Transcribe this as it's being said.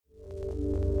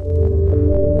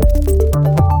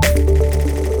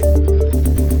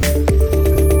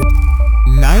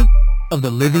of the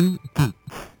living geek.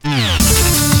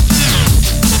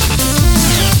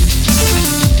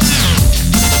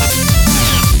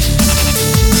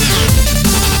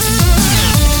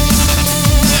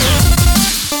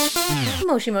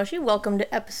 Moshi Moshi, welcome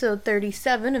to episode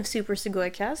 37 of Super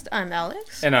Sugoi Cast. I'm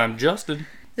Alex. And I'm Justin.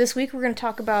 This week we're going to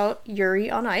talk about Yuri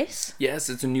on Ice. Yes,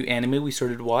 it's a new anime we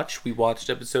started to watch. We watched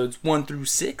episodes 1 through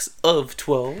 6 of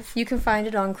 12. You can find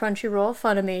it on Crunchyroll,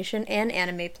 Funimation, and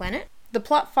Anime Planet. The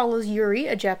plot follows Yuri,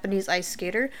 a Japanese ice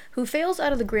skater, who fails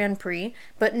out of the Grand Prix,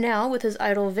 but now, with his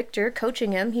idol Victor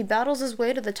coaching him, he battles his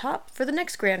way to the top for the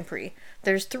next Grand Prix.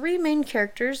 There's 3 main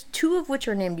characters, 2 of which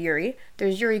are named Yuri.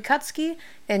 There's Yuri Katsuki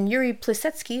and Yuri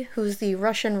Plisetsky, who's the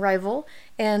Russian rival,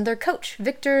 and their coach,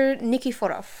 Viktor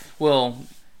Nikiforov. Well,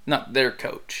 not their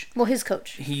coach. Well, his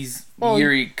coach. He's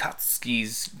Yuri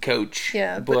Katsuki's coach.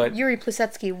 Yeah, but Yuri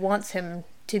Plisetsky wants him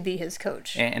to be his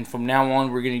coach. And from now on,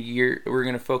 we're gonna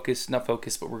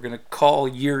call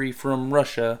Yuri from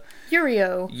Russia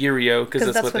Yurio,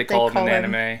 because that's what they call him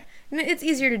in anime. It's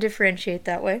easier to differentiate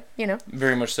that way, you know.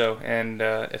 Very much so, and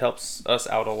it helps us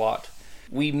out a lot.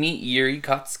 We meet Yuri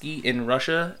Katsuki in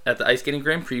Russia at the Ice Skating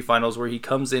Grand Prix finals, where he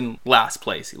comes in last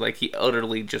place. Like, he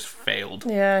utterly just failed.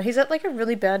 Yeah, he's at like a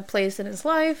really bad place in his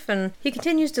life, and he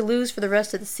continues to lose for the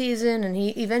rest of the season, and he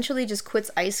eventually just quits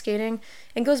ice skating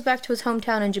and goes back to his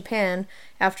hometown in Japan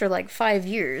after like 5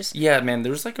 years. Yeah, man,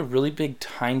 there was like a really big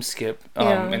time skip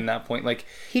in that point. Like,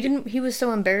 he was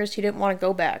so embarrassed he didn't want to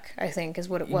go back, I think, is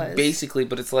what it was. Basically,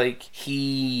 but it's like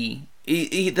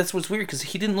that's what's weird, because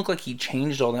he didn't look like he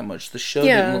changed all that much. The show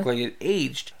didn't look like it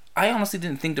aged. I honestly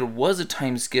didn't think there was a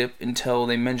time skip until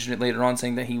they mentioned it later on,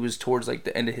 saying that he was towards like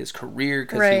the end of his career,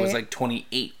 because he was like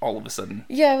 28 all of a sudden.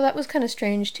 Yeah, that was kind of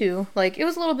strange too. Like, it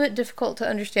was a little bit difficult to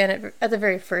understand it at the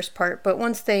very first part, but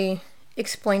once they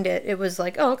explained it, it was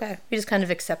like, oh, okay. We just kind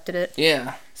of accepted it.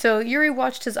 Yeah. So Yuri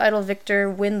watched his idol Victor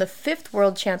win the 5th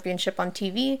world championship on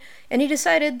TV, and he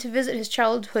decided to visit his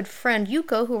childhood friend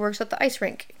Yuko, who works at the ice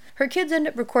rink. Her kids end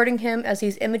up recording him as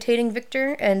he's imitating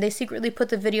Victor, and they secretly put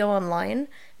the video online.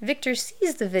 Victor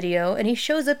sees the video, and he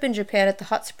shows up in Japan at the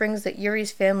hot springs that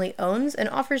Yuri's family owns and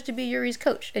offers to be Yuri's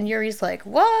coach. And Yuri's like,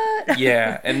 what?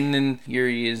 Yeah, and then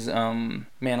Yuri is man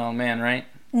on man, right?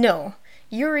 No.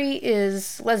 Yuri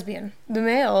is lesbian. The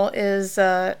male is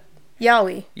Yaoi.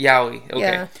 Yaoi, okay.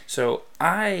 Yeah. So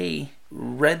I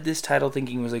read this title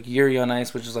thinking it was like Yuri on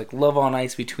Ice, which is like love on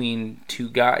ice between 2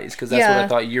 guys, because that's what I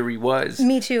thought Yuri was.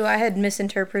 Me too. I had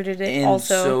misinterpreted it and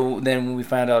also. So then when we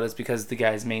found out it's because the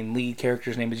guy's main lead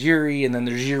character's name is Yuri, and then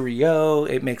there's Yurio,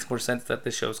 it makes more sense that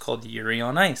the show's called Yuri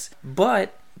on Ice.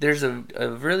 But there's a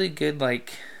really good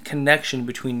like connection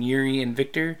between Yuri and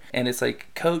Victor, and it's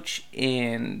like coach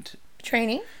and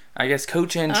trainee? I guess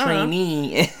coach and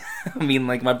trainee. I mean,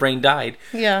 like, my brain died.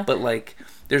 Yeah. But like,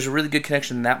 there's a really good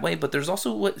connection that way, but there's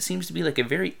also what seems to be like a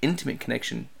very intimate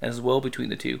connection as well between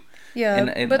the two. Yeah,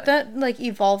 and but that like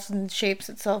evolves and shapes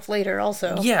itself later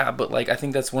also. Yeah, but like I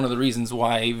think that's one of the reasons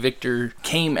why Victor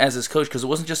came as his coach, because it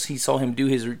wasn't just he saw him do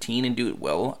his routine and do it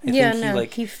well. I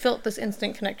think he felt this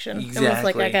instant connection. Exactly. And was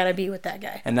like, I gotta be with that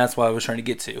guy. And that's what I was trying to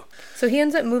get to. So he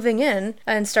ends up moving in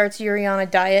and starts Yuri on a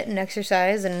diet and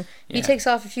exercise, and he takes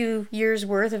off a few years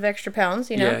worth of extra pounds,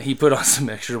 you know? Yeah, he put on some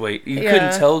extra weight. You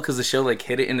couldn't tell because the show like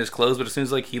hid it in his clothes, but as soon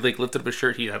as like he like lifted up his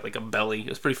shirt, he had like a belly. It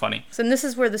was pretty funny. So this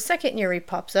is where the second Yuri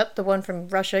pops up, the one from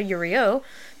Russia, Yurio.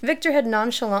 Victor had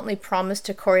nonchalantly promised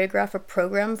to choreograph a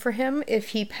program for him if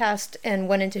he passed and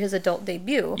went into his adult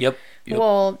debut. Yep.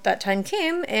 Well, that time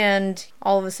came, and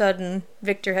all of a sudden,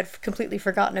 Victor had completely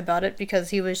forgotten about it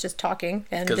because he was just talking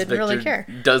and didn't really care.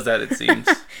 Does that, it seems.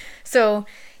 So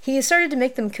he started to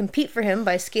make them compete for him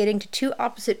by skating to 2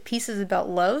 opposite pieces about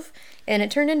love, and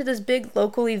it turned into this big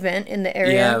local event in the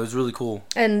area. Yeah, it was really cool.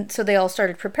 And so they all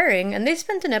started preparing, and they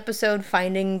spent an episode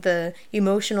finding the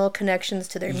emotional connections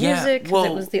to their music, because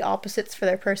it was the opposites for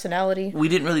their personality. We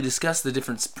didn't really discuss the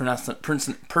different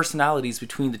personalities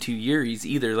between the 2 Yuris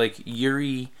either. Like,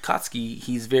 Yuri Katsuki,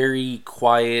 he's very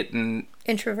quiet and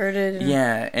introverted.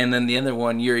 Yeah, and then the other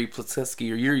one, Yuri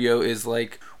Plisetsky or Yurio, is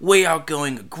like way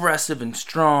outgoing, aggressive, and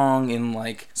strong, and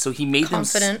like so he made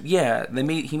confident.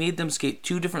 He made them skate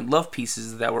 2 different love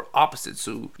pieces that were opposite.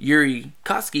 So Yuri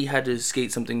Katsuki had to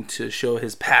skate something to show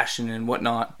his passion and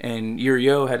whatnot, and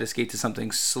Yurio had to skate to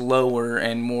something slower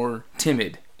and more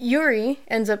timid. Yuri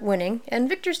ends up winning, and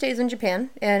Victor stays in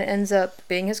Japan and ends up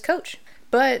being his coach.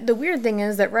 But the weird thing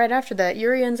is that right after that,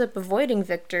 Yuri ends up avoiding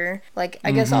Victor. Like,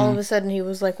 I guess all of a sudden he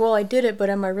was like, well, I did it, but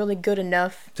am I really good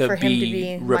enough for him to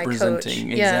be my coach?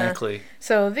 Exactly. Yeah.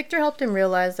 So Victor helped him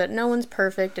realize that no one's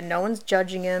perfect and no one's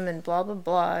judging him and blah, blah,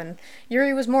 blah. And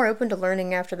Yuri was more open to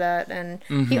learning after that. And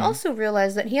he also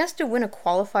realized that he has to win a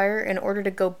qualifier in order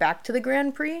to go back to the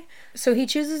Grand Prix. So he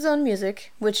chooses his own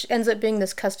music, which ends up being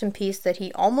this custom piece that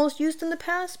he almost used in the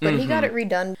past, but he got it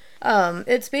redone.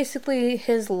 It's basically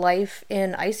his life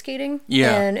in ice skating.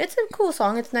 Yeah. And it's a cool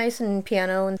song. It's nice and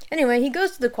piano. And anyway, he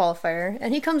goes to the qualifier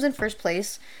and he comes in first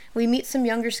place. We meet some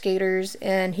younger skaters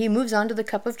and he moves on to the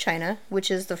Cup of China, which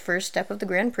is the first step of the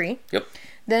Grand Prix. Yep.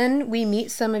 Then we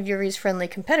meet some of Yuri's friendly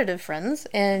competitive friends,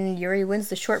 and Yuri wins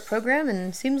the short program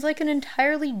and seems like an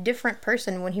entirely different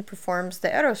person when he performs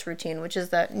the Eros routine, which is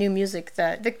that new music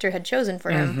that Victor had chosen for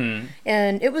him.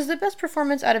 And it was the best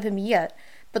performance out of him yet.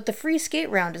 But the free skate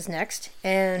round is next,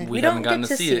 and we don't get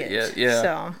to see it yet. Yeah,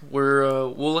 so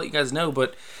we'll let you guys know,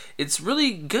 but it's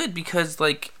really good because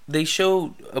like they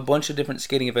show a bunch of different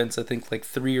skating events. I think like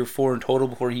 3 or 4 in total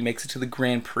before he makes it to the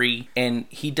Grand Prix, and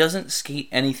he doesn't skate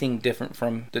anything different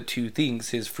from the two things,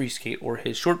 his free skate or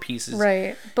his short pieces.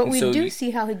 Right, but we do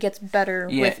see how he gets better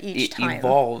with each time. It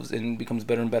evolves and becomes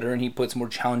better and better, and he puts more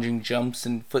challenging jumps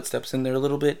and footsteps in there a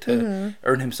little bit to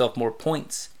earn himself more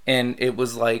points. And it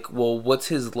was like, well, what's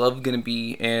his love going to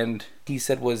be? And he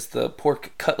said was the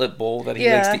pork cutlet bowl that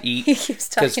he likes to eat. He keeps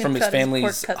talking because from his about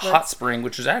family's hot spring,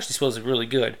 which is actually supposed to be really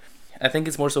good. I think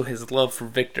it's more so his love for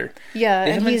Victor. Yeah,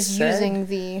 and he's using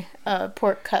the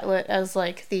pork cutlet as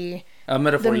like the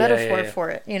metaphor, for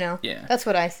it, you know? Yeah. That's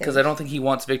what I think. Because I don't think he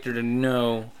wants Victor to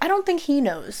know. I don't think he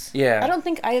knows. Yeah. I don't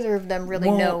think either of them really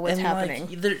know what's happening.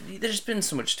 Like, there's been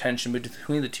so much tension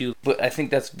between the two, but I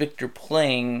think that's Victor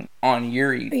playing on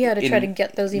Yuri. Yeah, to try to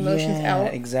get those emotions out.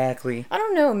 Yeah, exactly. I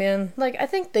don't know, man. Like, I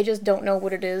think they just don't know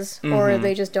what it is, or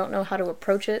they just don't know how to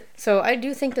approach it. So I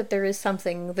do think that there is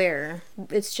something there.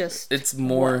 It's just... It's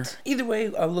more... What? Either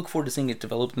way, I look forward to seeing it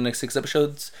develop in the next 6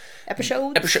 episodes.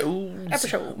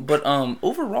 Episodes. But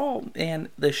overall, man,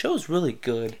 the show's really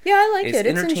good. Yeah, I like it. It's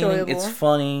entertaining. enjoyable. It's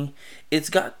funny. It's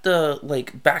got the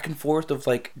like back and forth of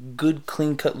like good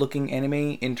clean cut looking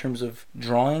anime in terms of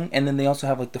drawing, and then they also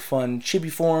have like the fun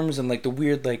chibi forms and like the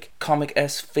weird like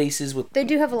comic-esque faces with. They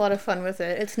do have a lot of fun with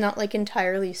it. It's not like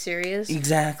entirely serious.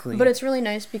 Exactly. But it's really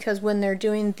nice because when they're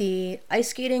doing the ice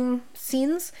skating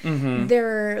scenes,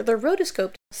 they're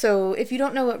rotoscoped. So if you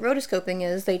don't know what rotoscoping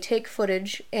is, they take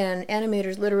footage and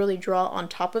animators literally draw on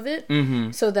top of it,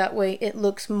 so that way it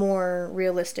looks more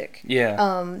realistic.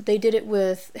 Yeah. They did it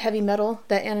with Heavy Metal,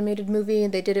 that animated movie.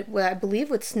 They did it, I believe,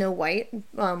 with Snow White,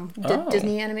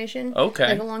 Disney animation. Okay.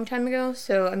 Like a long time ago.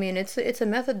 So I mean, it's a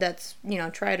method that's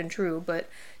tried and true, but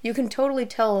you can totally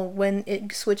tell when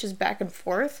it switches back and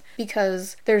forth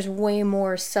because there's way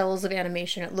more cells of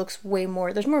animation. It looks way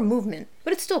more, there's more movement.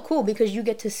 But it's still cool because you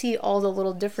get to see all the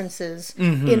little differences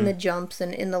in the jumps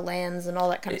and in the lands and all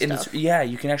that kind of stuff. Yeah,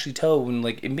 you can actually tell when,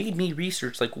 like, it made me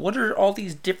research, like, what are all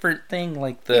these different things,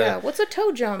 like the... Yeah, what's a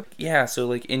toe jump? Yeah, so,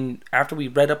 like, after we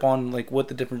read up on, like, what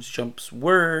the different jumps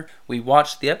were, we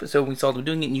watched the episode and we saw them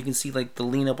doing it, and you can see, like, the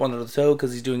lean up onto the toe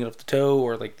because he's doing it off the toe,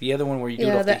 or, like, the other one where you do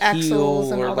it off the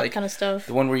heel, and or, all like, that kind of stuff.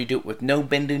 The one where you do it with no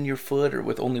bend in your foot, or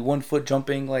with only one foot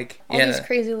jumping, like... All these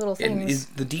crazy little things.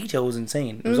 The detail was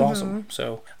insane. It was awesome.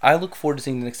 So, I look forward to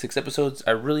seeing the next 6 episodes.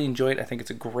 I really enjoy it. I think it's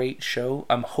a great show.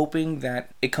 I'm hoping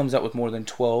that it comes out with more than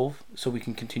 12 so we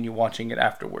can continue watching it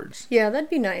afterwards. Yeah, that'd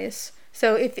be nice.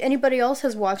 So if anybody else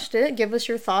has watched it, give us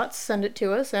your thoughts, send it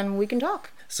to us, and we can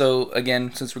talk. So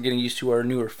again, since we're getting used to our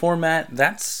newer format,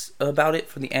 that's about it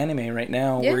for the anime right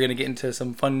now. Yeah. We're going to get into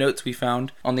some fun notes we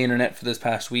found on the internet for this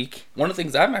past week. One of the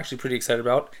things I'm actually pretty excited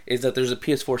about is that there's a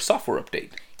PS4 software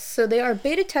update. So they are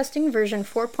beta testing version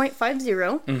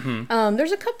 4.50.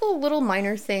 There's a couple little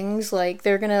minor things, like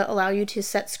they're going to allow you to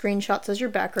set screenshots as your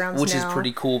backgrounds Which now. is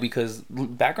pretty cool because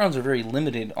backgrounds are very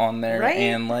limited on there. Right?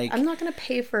 And like, I'm not going to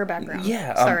pay for a background.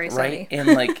 Yeah. Sorry. Right? And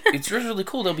like, it's really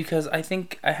cool though because I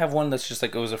think I have one that's just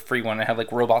like, it was a free one. I have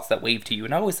like robots that wave to you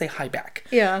and I always say hi back.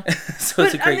 Yeah. So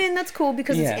it's a great... I mean, that's cool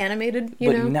because it's animated,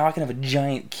 you know? But now I can have a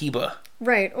giant Kiba.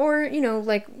 Right, or,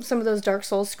 like some of those Dark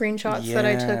Souls screenshots that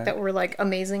I took that were, like,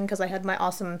 amazing because I had my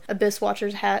awesome Abyss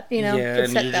Watcher's hat, Yeah, could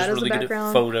and set you're that just as really the good background.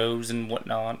 at photos and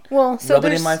whatnot. Well, so Rub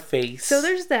it in my face. So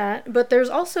there's that, but there's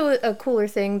also a cooler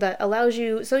thing that allows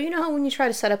you, so you know how when you try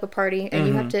to set up a party and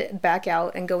you have to back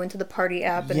out and go into the party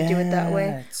app and do it that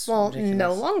way? Well, ridiculous.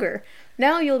 No longer.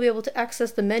 Now you'll be able to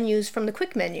access the menus from the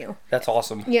quick menu. That's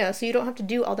awesome. Yeah, so you don't have to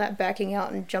do all that backing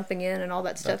out and jumping in and all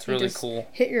that stuff. That's really you just cool.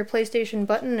 hit your PlayStation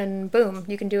button and boom,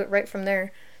 you can do it right from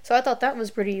there. So I thought that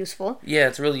was pretty useful. Yeah,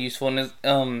 it's really useful. And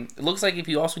it looks like if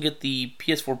you also get the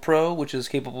PS4 Pro, which is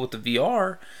capable with the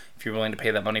VR, if you're willing to pay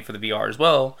that money for the VR as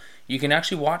well, you can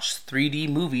actually watch 3D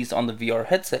movies on the VR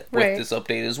headset with this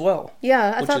update as well.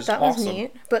 Yeah, I thought that was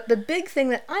neat. But the big thing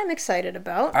that I'm excited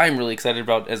about... I'm really excited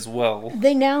about as well.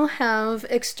 They now have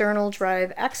external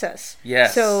drive access.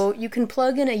 Yes. So you can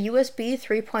plug in a USB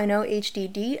 3.0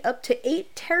 HDD up to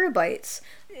 8 terabytes.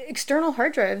 External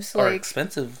hard drives are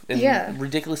expensive and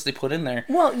ridiculously put in there.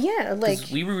 Well, yeah, like...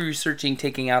 we were researching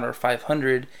taking out our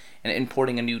 500 and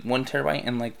importing a new 1 terabyte,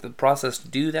 and like the process to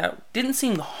do that didn't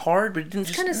seem hard, but it didn't.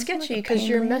 It's kind of sketchy because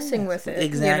you're messing with it.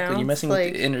 Exactly, you're messing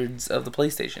with the innards of the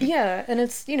PlayStation. Yeah, and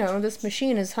it's this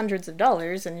machine is hundreds of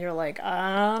dollars, and you're like,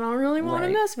 I don't really want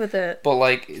to mess with it. But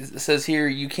like it says here,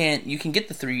 you can get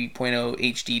the 3.0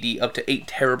 HDD up to 8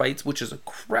 terabytes, which is a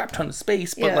crap ton of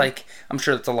space. But like I'm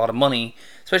sure that's a lot of money.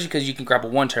 Especially because you can grab a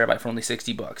 1 terabyte for only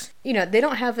 $60. They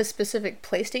don't have a specific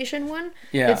PlayStation one.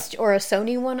 Yeah. Or a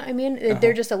Sony one, I mean.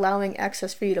 They're just allowing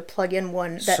access for you to plug in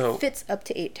one that fits up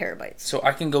to 8 terabytes. So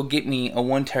I can go get me a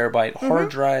 1 terabyte hard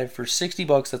drive for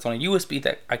 $60 that's on a USB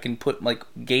that I can put like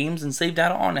games and save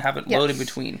data on and have it load in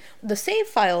between. The save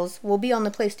files will be on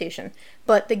the PlayStation,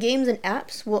 but the games and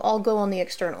apps will all go on the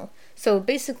external. So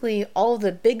basically, all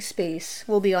the big space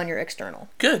will be on your external.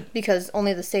 Good. Because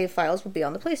only the save files will be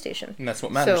on the PlayStation. And that's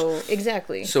what matters. So,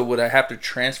 exactly. So would I have to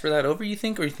transfer that over, you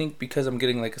think? Or you think because I'm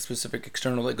getting like a specific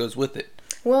external that goes with it?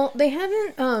 Well, they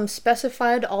haven't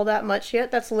specified all that much yet.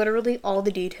 That's literally all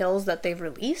the details that they've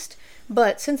released.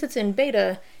 But since it's in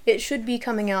beta, it should be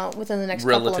coming out within the next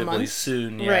couple of months. Relatively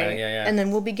soon, yeah, right. yeah. And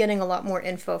then we'll be getting a lot more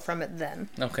info from it then.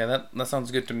 Okay, that sounds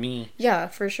good to me. Yeah,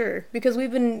 for sure. Because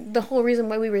the whole reason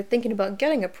why we were thinking about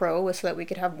getting a Pro was so that we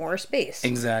could have more space.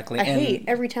 Exactly. I hate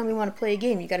every time we want to play a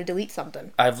game, you got to delete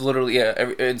something. I've literally,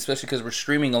 especially because we're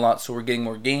streaming a lot, so we're getting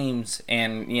more games.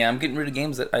 And yeah, I'm getting rid of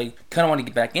games that I kind of want to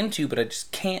get back into, but I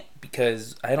just can't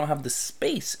because I don't have the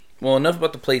space. Well, enough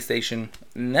about the PlayStation.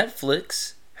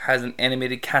 Netflix has an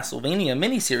animated Castlevania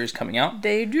miniseries coming out.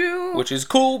 They do. Which is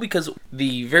cool because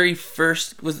the very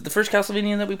first... Was it the first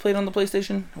Castlevania that we played on the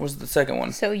PlayStation? Or was it the second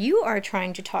one? So you are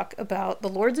trying to talk about the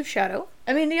Lords of Shadow.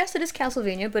 I mean, yes, it is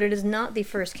Castlevania, but it is not the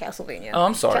first Castlevania. Oh,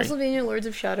 I'm sorry. Castlevania Lords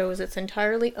of Shadow is its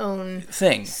entirely own...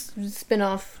 thing.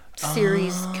 Spin-off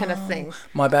series kind of thing.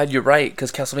 My bad, you're right,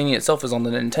 because Castlevania itself is on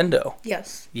the Nintendo.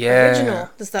 Yes. Yeah. Original.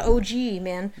 That's the OG,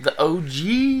 man. The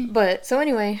OG? But, so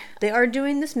anyway, they are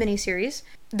doing this miniseries.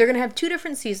 They're going to have 2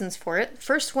 different seasons for it.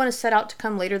 First one is set out to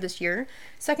come later this year.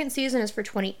 Second season is for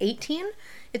 2018.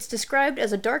 It's described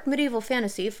as a dark medieval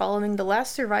fantasy following the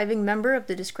last surviving member of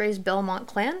the disgraced Belmont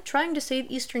clan trying to save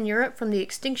Eastern Europe from the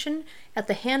extinction at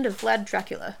the hand of Vlad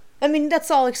Dracula. I mean, that's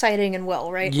all exciting and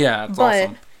well, right? Yeah, it's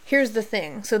awesome. Here's the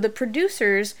thing. So the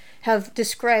producers have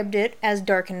described it as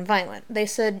dark and violent. They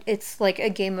said it's like a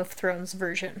Game of Thrones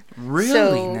version.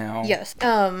 Really now? Yes.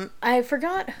 I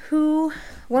forgot who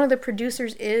one of the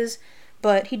producers is,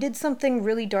 but he did something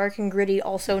really dark and gritty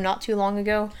also not too long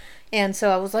ago. And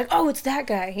so I was like, oh, it's that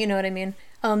guy. You know what I mean?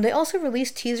 They also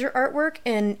released teaser artwork,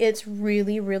 and it's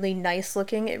really, really nice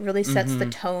looking. It really sets the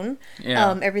tone.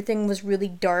 Yeah. Everything was really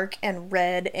dark and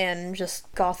red and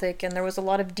just gothic, and there was a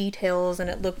lot of details, and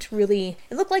it looked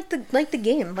like the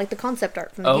game, like the concept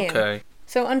art from the game. Okay.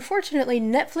 So unfortunately,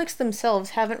 Netflix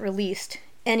themselves haven't released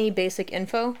any basic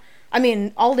info. I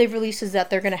mean, all they've released is that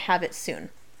they're going to have it soon.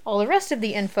 All the rest of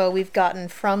the info we've gotten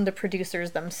from the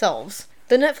producers themselves.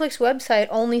 The Netflix website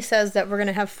only says that we're going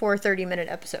to have 4 30-minute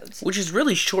episodes. Which is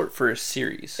really short for a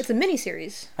series. It's a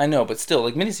miniseries. I know, but still,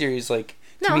 like, miniseries, like,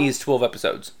 to me is 12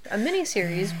 episodes. A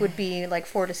miniseries would be, like,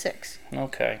 4 to 6.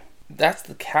 Okay. That's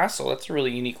the castle. That's a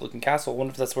really unique-looking castle. I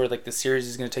wonder if that's where, like, the series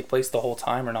is going to take place the whole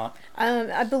time or not.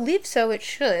 I believe so, it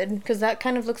should, because that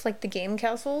kind of looks like the game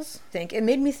castles. I think. It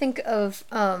made me think of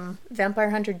Vampire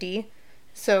Hunter D,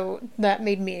 so that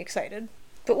made me excited.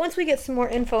 But once we get some more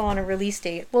info on a release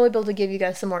date, we'll be able to give you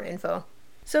guys some more info.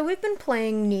 So we've been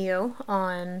playing Nioh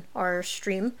on our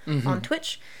stream on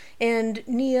Twitch, and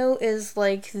Nioh is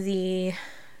like the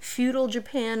feudal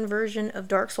Japan version of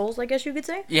Dark Souls, I guess you could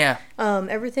say. Yeah.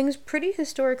 Everything's pretty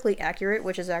historically accurate,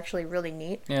 which is actually really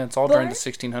neat. Yeah, it's all during the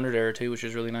 1600 era too, which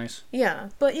is really nice. Yeah,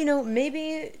 but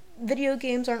maybe video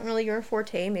games aren't really your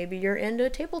forte. Maybe you're into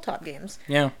tabletop games.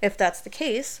 Yeah. If that's the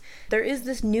case, there is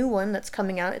this new one that's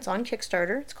coming out. It's on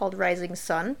Kickstarter. It's called Rising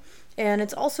Sun, and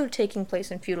it's also taking place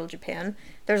in feudal Japan.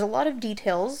 There's a lot of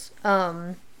details,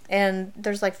 and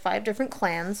there's like 5 different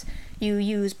clans. You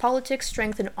use politics,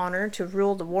 strength, and honor to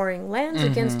rule the warring lands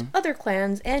against other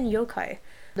clans and yokai.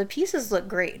 The pieces look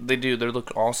great. They do. They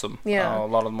look awesome. Yeah. A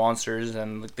lot of the monsters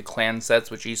and like the clan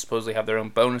sets, which each supposedly have their own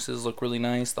bonuses, look really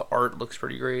nice. The art looks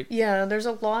pretty great. Yeah, there's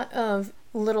a lot of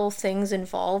little things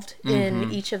involved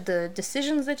in each of the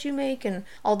decisions that you make and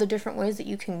all the different ways that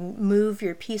you can move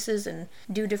your pieces and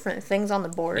do different things on the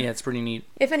board. Yeah, it's pretty neat.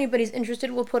 If anybody's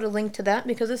interested, we'll put a link to that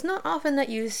because it's not often that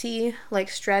you see like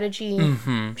strategy,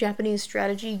 Japanese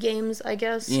strategy games, I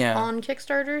guess, on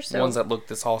Kickstarter. So ones that look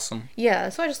this awesome. Yeah,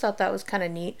 so I just thought that was kind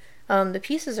of neat. The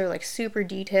pieces are like super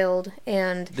detailed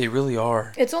and they really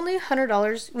are. It's only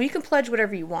 $100. Well, you can pledge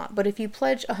whatever you want, but if you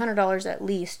pledge $100 at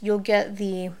least, you'll get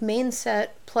the main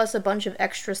set plus a bunch of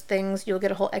extra things. You'll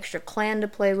get a whole extra clan to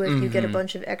play with. You get a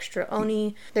bunch of extra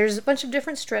Oni. There's a bunch of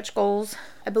different stretch goals.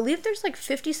 I believe there's like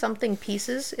 50-something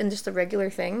pieces in just the regular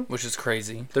thing. Which is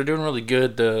crazy. They're doing really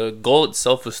good. The goal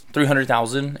itself was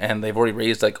 300,000 and they've already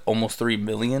raised like almost 3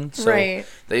 million. So right.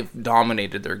 They've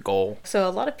dominated their goal. So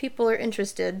a lot of people are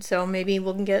interested. So maybe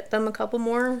we'll get them a couple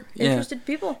more interested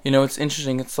people. You know, it's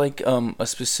interesting. It's like a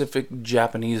specific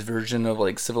Japanese version of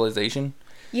like Civilization.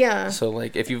 Yeah. So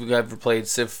like if you've ever played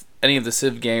any of the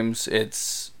Civ games,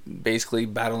 it's basically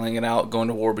battling it out, going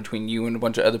to war between you and a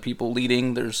bunch of other people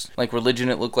leading. There's like religion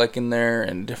it looked like in there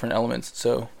and different elements.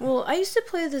 So well, I used to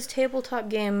play this tabletop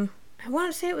game. I want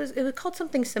to say it was called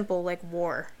something simple like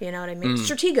War. You know what I mean?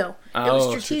 Stratego. It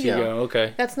was Stratego.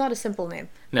 Okay. That's not a simple name.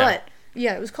 No. But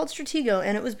yeah, it was called Stratego,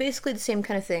 and it was basically the same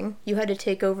kind of thing. You had to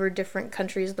take over different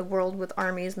countries of the world with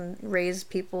armies and raise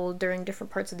people during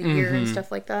different parts of the year and stuff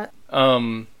like that.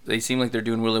 They seem like they're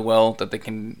doing really well, that they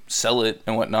can sell it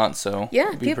and whatnot, so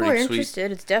yeah, people are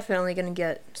interested. It's definitely going to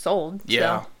get sold.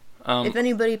 Yeah. So if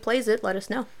anybody plays it, let us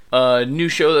know. A new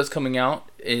show that's coming out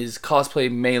is Cosplay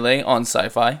Melee on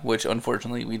Sci-Fi, which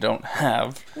unfortunately we don't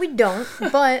have. We don't,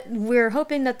 but we're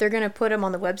hoping that they're going to put them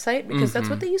on the website because that's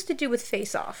what they used to do with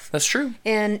Face Off. That's true.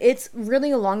 And it's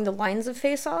really along the lines of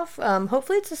Face Off.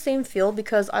 Hopefully it's the same feel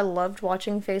because I loved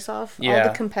watching Face Off. Yeah. All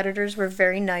the competitors were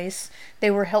very nice.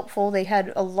 They were helpful. They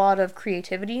had a lot of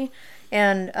creativity.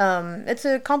 And it's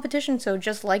a competition show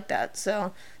just like that.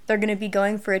 So they're going to be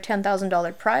going for a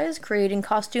 $10,000 prize, creating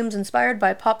costumes inspired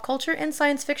by pop culture and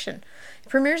science fiction. It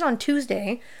premieres on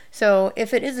Tuesday, so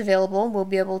if it is available, we'll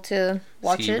be able to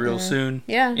watch it real soon.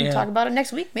 Yeah, we'll talk about it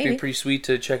next week, maybe. It'd be pretty sweet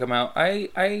to check them out. I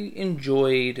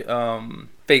enjoyed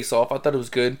Face Off. I thought it was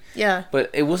good. Yeah. But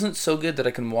it wasn't so good that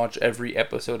I can watch every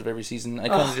episode of every season. I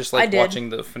kind of just like watching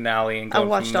the finale and going I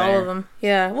watched from there. all of them.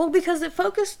 Yeah. Well, because it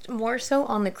focused more so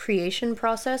on the creation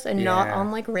process and not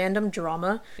on like random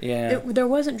drama. Yeah. There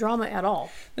wasn't drama at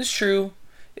all. That's true.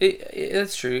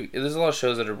 That's true. There's a lot of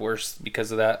shows that are worse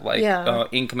because of that. Like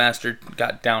Ink Master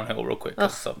got downhill real quick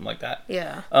because of something like that.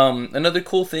 Yeah. Another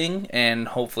cool thing, and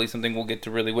hopefully something we'll get to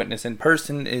really witness in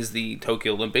person, is the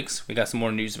Tokyo Olympics. We got some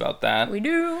more news about that. We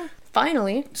do.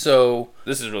 Finally. So,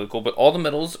 this is really cool, but all the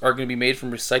medals are going to be made from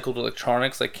recycled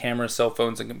electronics like cameras, cell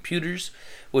phones, and computers,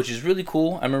 which is really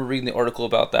cool. I remember reading the article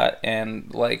about that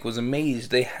and, like, was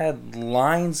amazed. They had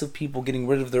lines of people getting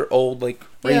rid of their old, like,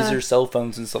 Razr cell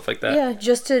phones and stuff like that. Yeah,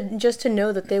 just to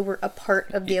know that they were a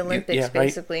part of the Olympics,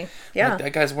 basically. Right? Yeah. Like,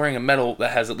 that guy's wearing a medal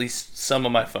that has at least some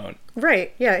of my phone.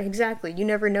 Right. Yeah, exactly. You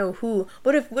never know who.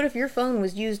 What if your phone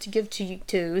was used to give to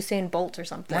Usain Bolt or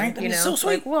something? Right? That is so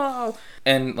sweet. Like, whoa.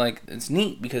 And, like, it's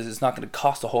neat because it's not going to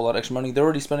cost a whole lot of extra money. They're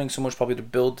already spending so much probably to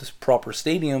build this proper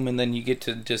stadium, and then you get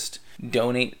to just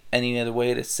donate any other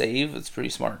way to save. It's pretty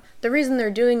smart. The reason they're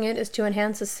doing it is to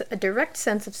enhance a direct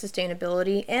sense of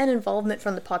sustainability and involvement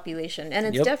from the population. And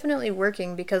it's definitely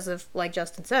working because of, like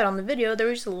Justin said, on the video, there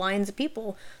were just lines of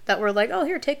people that were like, oh,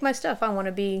 here, take my stuff. I want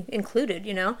to be included,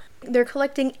 you know? They're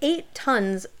collecting 8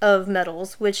 tons of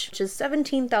medals, which is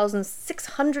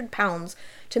 17,600 pounds,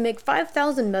 to make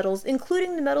 5,000 medals,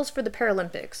 including the medals for the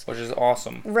Paralympics. Which is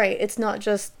awesome. Right. It's not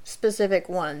just specific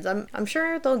ones. I'm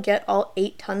sure they'll get all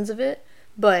 8 tons of it,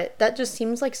 but that just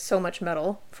seems like so much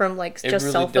metal from, like, just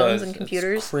really cell phones and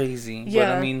computers. It's crazy. Yeah.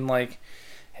 But, I mean, like,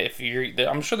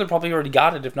 I'm sure they probably already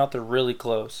got it. If not, they're really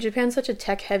close. Japan's such a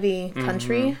tech-heavy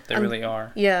country. They really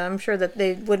are. Yeah, I'm sure that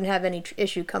they wouldn't have any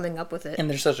issue coming up with it. And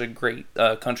they're such a great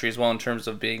country as well in terms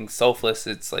of being selfless.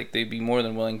 It's like they'd be more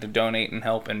than willing to donate and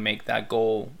help and make that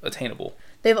goal attainable.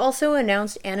 They've also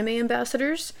announced anime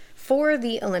ambassadors for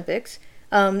the Olympics.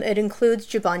 It includes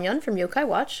Jibanyan from Yokai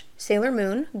Watch, Sailor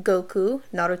Moon, Goku,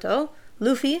 Naruto,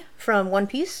 Luffy from One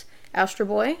Piece, Astro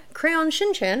Boy, Crayon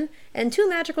Shin-chan, and 2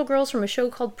 magical girls from a show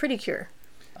called Pretty Cure.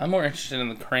 I'm more interested in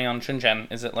the Crayon Shin-chan.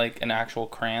 Is it like an actual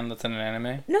crayon that's in an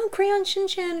anime? No, Crayon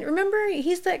Shin-chan. Remember,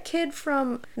 he's that kid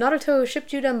from Naruto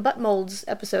Shippuden Butt Molds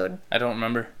episode. I don't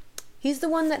remember. He's the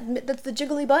one that's the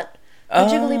jiggly butt. the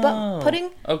jiggly butt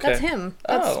pudding. Okay. That's him.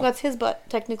 That's his butt,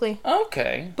 technically.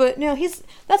 Okay. But no,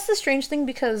 that's the strange thing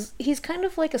because he's kind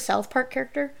of like a South Park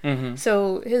character. Mm-hmm.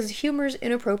 So his humor's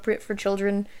inappropriate for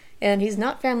children, and he's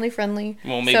not family friendly.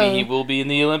 Well, maybe he will be in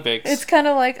the Olympics. It's kind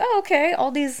of like, oh, okay,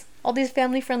 all these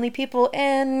family friendly people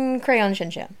and Crayon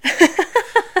Shin-chan.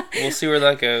 We'll see where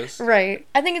that goes. Right.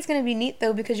 I think it's going to be neat,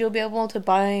 though, because you'll be able to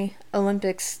buy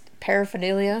Olympics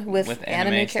paraphernalia with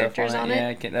anime characters on it.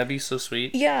 Yeah, that'd be so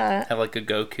sweet. Yeah. Have like a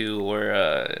Goku or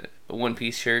a One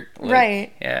Piece shirt. Like,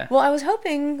 right. Yeah. Well, I was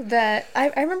hoping that... I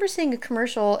remember seeing a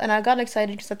commercial, and I got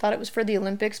excited because I thought it was for the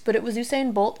Olympics, but it was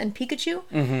Usain Bolt and Pikachu.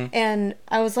 Mm-hmm. And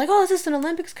I was like, oh, is this an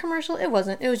Olympics commercial? It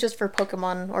wasn't. It was just for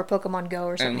Pokemon or Pokemon Go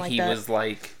or something like that. And he was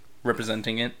like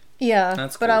representing it. Yeah,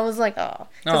 that's cool. But I was like, oh,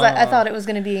 because I thought it was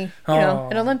going to be,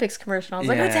 an Olympics commercial. I was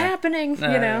like, what's happening,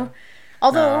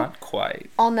 Although, not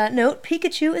quite. On that note,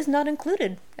 Pikachu is not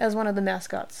included as one of the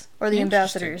mascots or the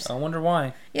ambassadors. I wonder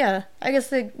why. Yeah, I guess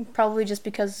they probably just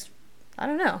because, I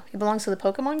don't know, he belongs to the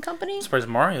Pokemon Company? I'm surprised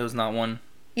Mario's not one.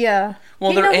 Yeah.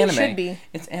 Well, they're anime. He should be.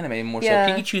 It's anime more so.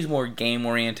 Pikachu's more game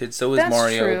oriented. So is That's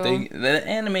Mario. True. The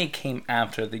anime came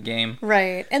after the game.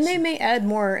 Right, and they may add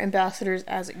more ambassadors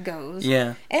as it goes.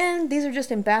 Yeah. And these are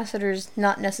just ambassadors,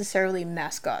 not necessarily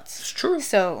mascots. It's true.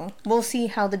 So we'll see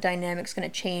how the dynamic's going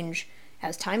to change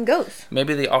as time goes.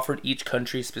 Maybe they offered each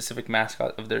country a specific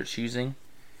mascot of their choosing.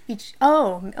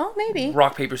 Maybe.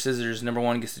 Rock, paper, scissors, number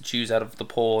one gets to choose out of the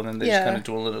poll, and then they just kind of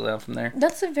dwindle it down from there.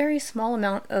 That's a very small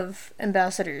amount of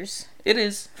ambassadors. It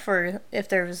is. For if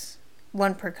there was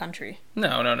one per country. No.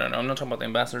 I'm not talking about the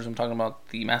ambassadors. I'm talking about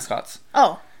the mascots.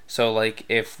 Oh. So, like,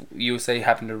 if USA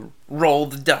happened to roll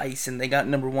the dice and they got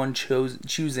number one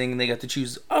choosing, they got to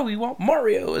choose, we want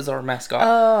Mario as our mascot.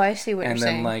 Oh, I see what you're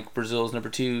saying. And then, like, Brazil's number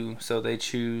two, so they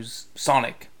choose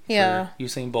Sonic. Yeah. For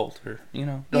Usain Bolt, or,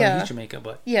 he's Jamaica,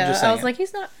 but I was like,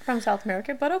 he's not from South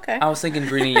America, but okay. I was thinking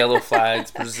green and yellow flags,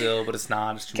 Brazil, but it's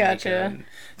not. It's Jamaica. Gotcha. And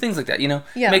things like that,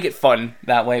 Make it fun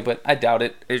that way, but I doubt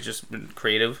it. It's just been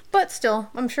creative. But still,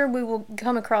 I'm sure we will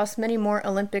come across many more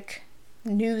Olympic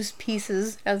news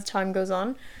pieces as time goes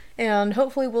on, and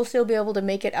hopefully we'll still be able to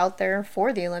make it out there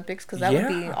for the Olympics, because that would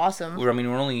be awesome. We're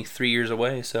only 3 years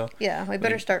away, so we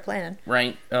better start planning.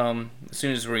 Right. As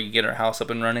soon as we get our house up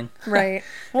and running. Right.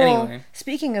 Well, anyway,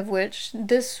 speaking of which,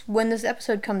 when this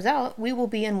episode comes out, we will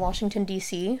be in Washington,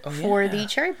 D.C. for the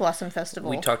Cherry Blossom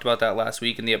Festival. We talked about that last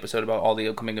week in the episode about all the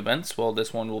upcoming events. Well,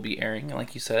 this one will be airing,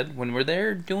 like you said, when we're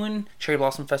there doing Cherry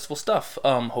Blossom Festival stuff.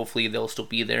 Hopefully they'll still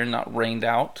be there, not rained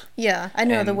out. Yeah, I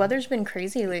know. The weather's been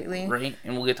crazy lately. Right,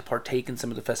 and we'll get to partake in some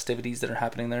of the festivities that are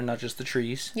happening there, not just the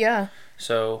trees. Yeah.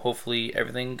 So hopefully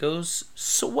everything goes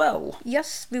swell.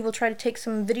 Yes, we will try to take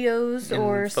some videos and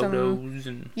or photos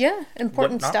some and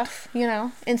important whatnot. stuff.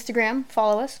 Instagram,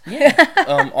 follow us.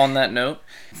 Yeah. On that note,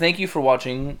 thank you for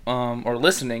watching or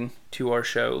listening to our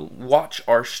show. Watch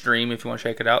our stream if you want to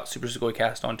check it out. Super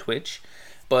Sugoicast on Twitch.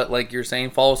 But like you're saying,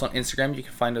 follow us on Instagram. You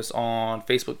can find us on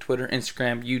Facebook, Twitter,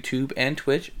 Instagram, YouTube, and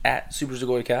Twitch at Super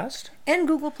Sugoicast. And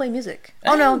Google Play Music.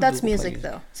 Oh no, that's music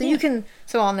though. So you can.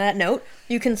 So on that note,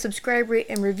 you can subscribe, rate,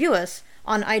 and review us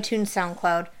on iTunes,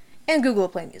 SoundCloud, and Google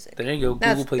Play Music. There you go.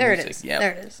 Google Play there Music. It is. Yep.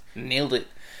 There it is. Nailed it.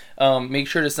 Make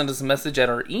sure to send us a message at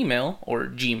our email, or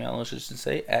Gmail, I should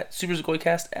say, at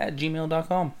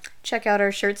supersugoicast@gmail.com. Check out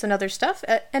our shirts and other stuff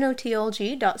at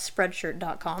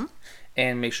notlg.spreadshirt.com.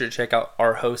 And make sure to check out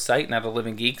our host site, Not a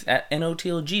Living Geeks, at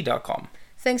notlg.com.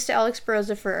 Thanks to Alex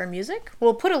Baroza for our music.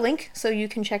 We'll put a link so you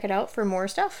can check it out for more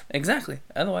stuff. Exactly.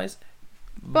 Otherwise,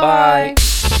 bye.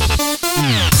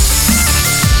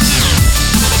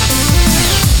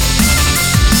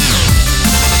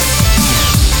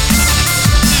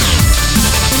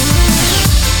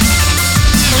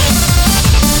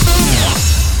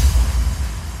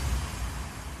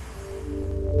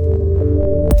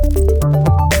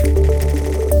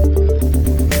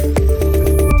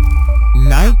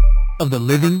 Of the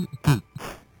Living